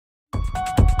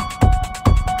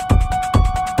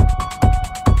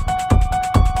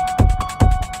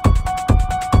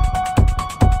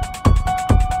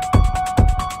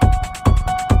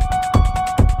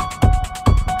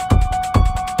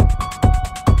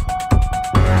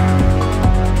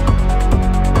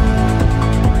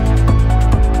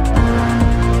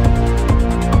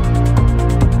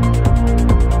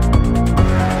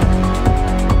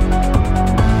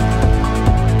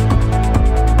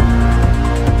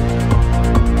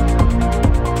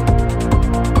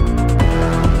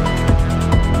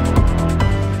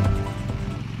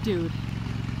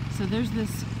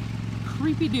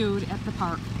creepy dude at the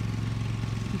park.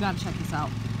 You gotta check this out.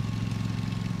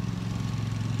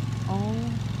 Oh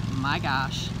my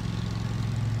gosh.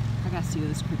 I gotta see what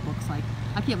this creep looks like.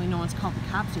 I can't believe no one's called the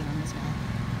cops yet on this guy.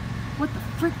 What the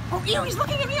frick? Oh, ew, he's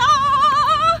looking at me!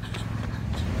 Ah!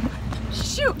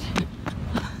 Shoot!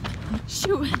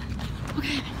 Shoot!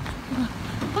 Okay.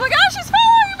 Oh my gosh, he's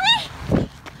following me!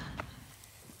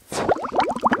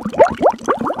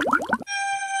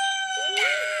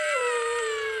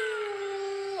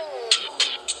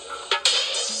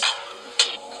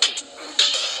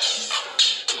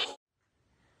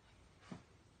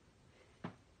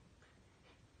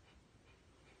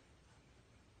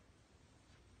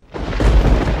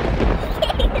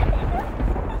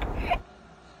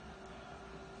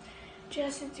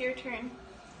 Jess, it's your turn.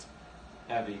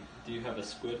 Abby, do you have a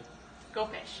squid? Go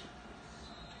fish.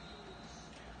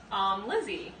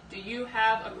 Lizzie, do you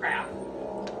have a crab?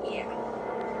 Yeah.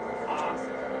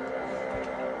 Awesome.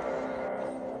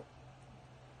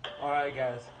 Alright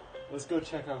guys, let's go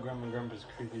check out Grandma and Grandpa's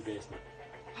creepy basement.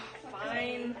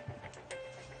 Fine.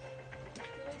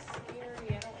 It's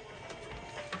scary.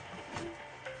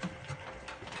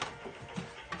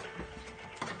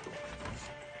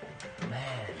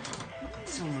 Man,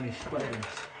 so many spiders.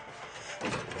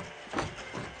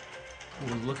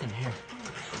 Oh, look in here.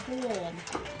 Cool.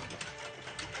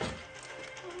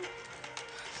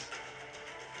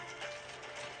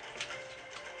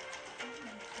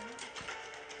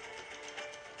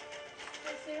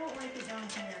 They don't like it down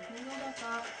here. Can you go back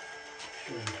up?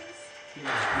 Sure.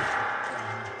 There's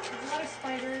a lot of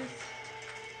spiders.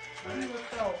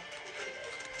 Let's go.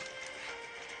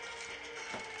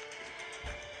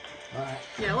 Alright.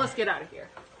 Yeah, let's get out of here.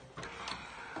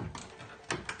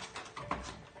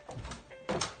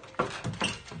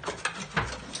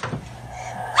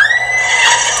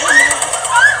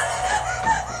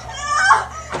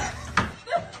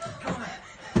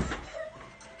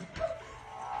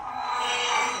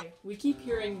 We keep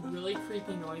hearing really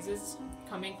creepy noises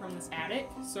coming from this attic,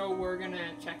 so we're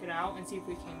gonna check it out and see if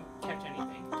we can catch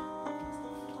anything.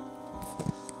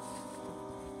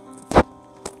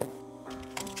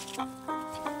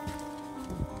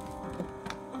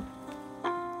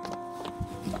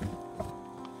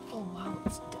 Oh wow,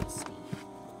 it's dusty.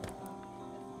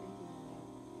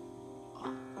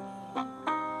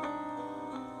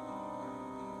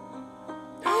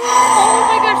 Oh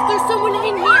my gosh, there's someone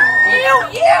in here! Ew,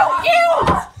 ew, ew!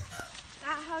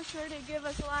 That house sure did give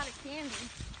us a lot of candy.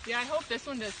 Yeah, I hope this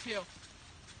one does too.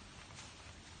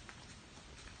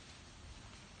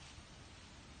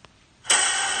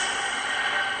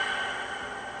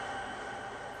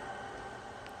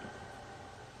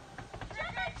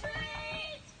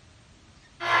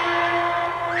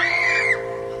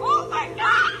 Oh my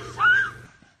gosh!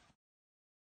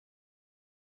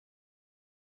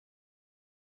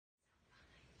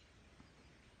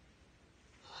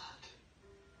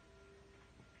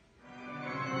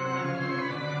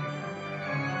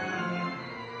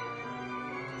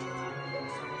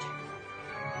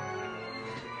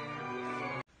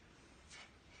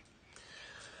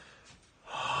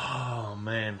 Oh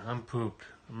man, I'm pooped.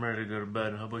 I'm ready to go to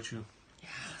bed. How about you? Yeah,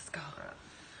 let's go.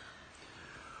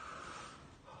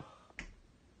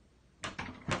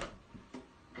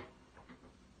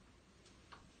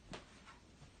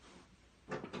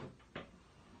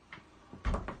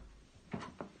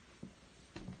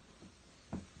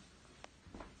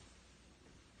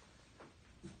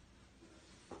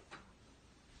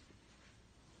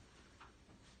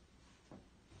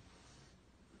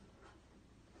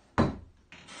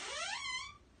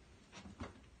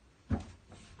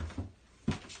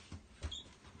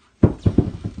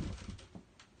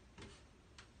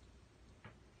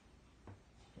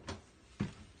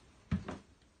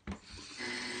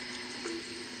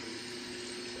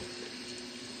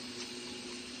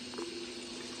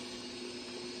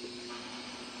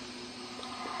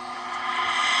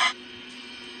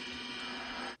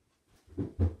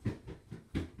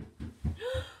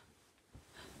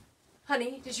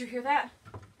 Honey, did you hear that?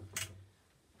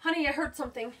 Honey, I heard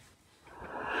something.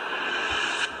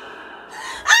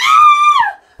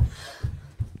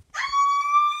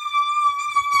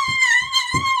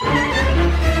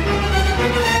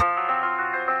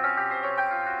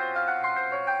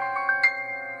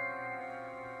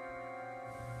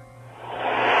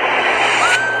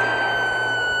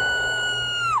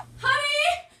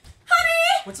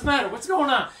 What's the matter? What's going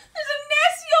on? There's a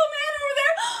nasty old man over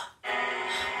there!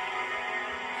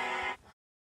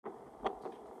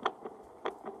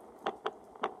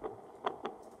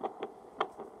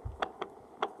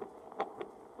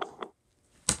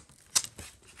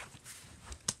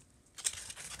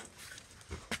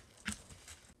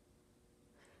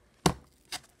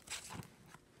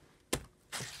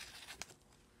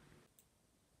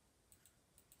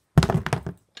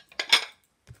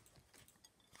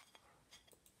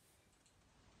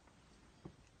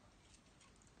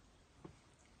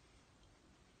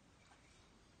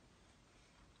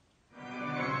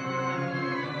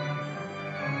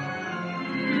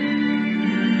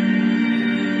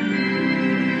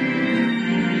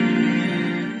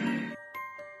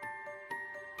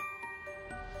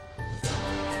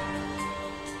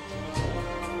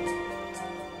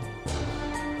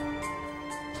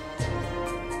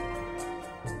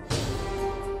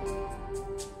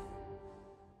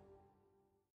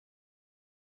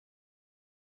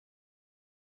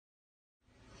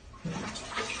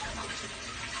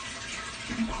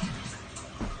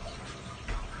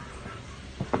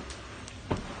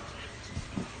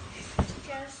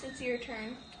 Jess, it's your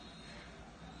turn.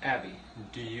 Abby,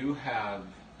 do you have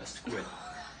a squid?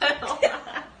 That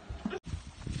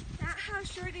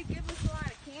house sure did give us a lot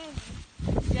of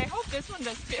candy. Yeah, I hope this one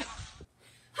does too.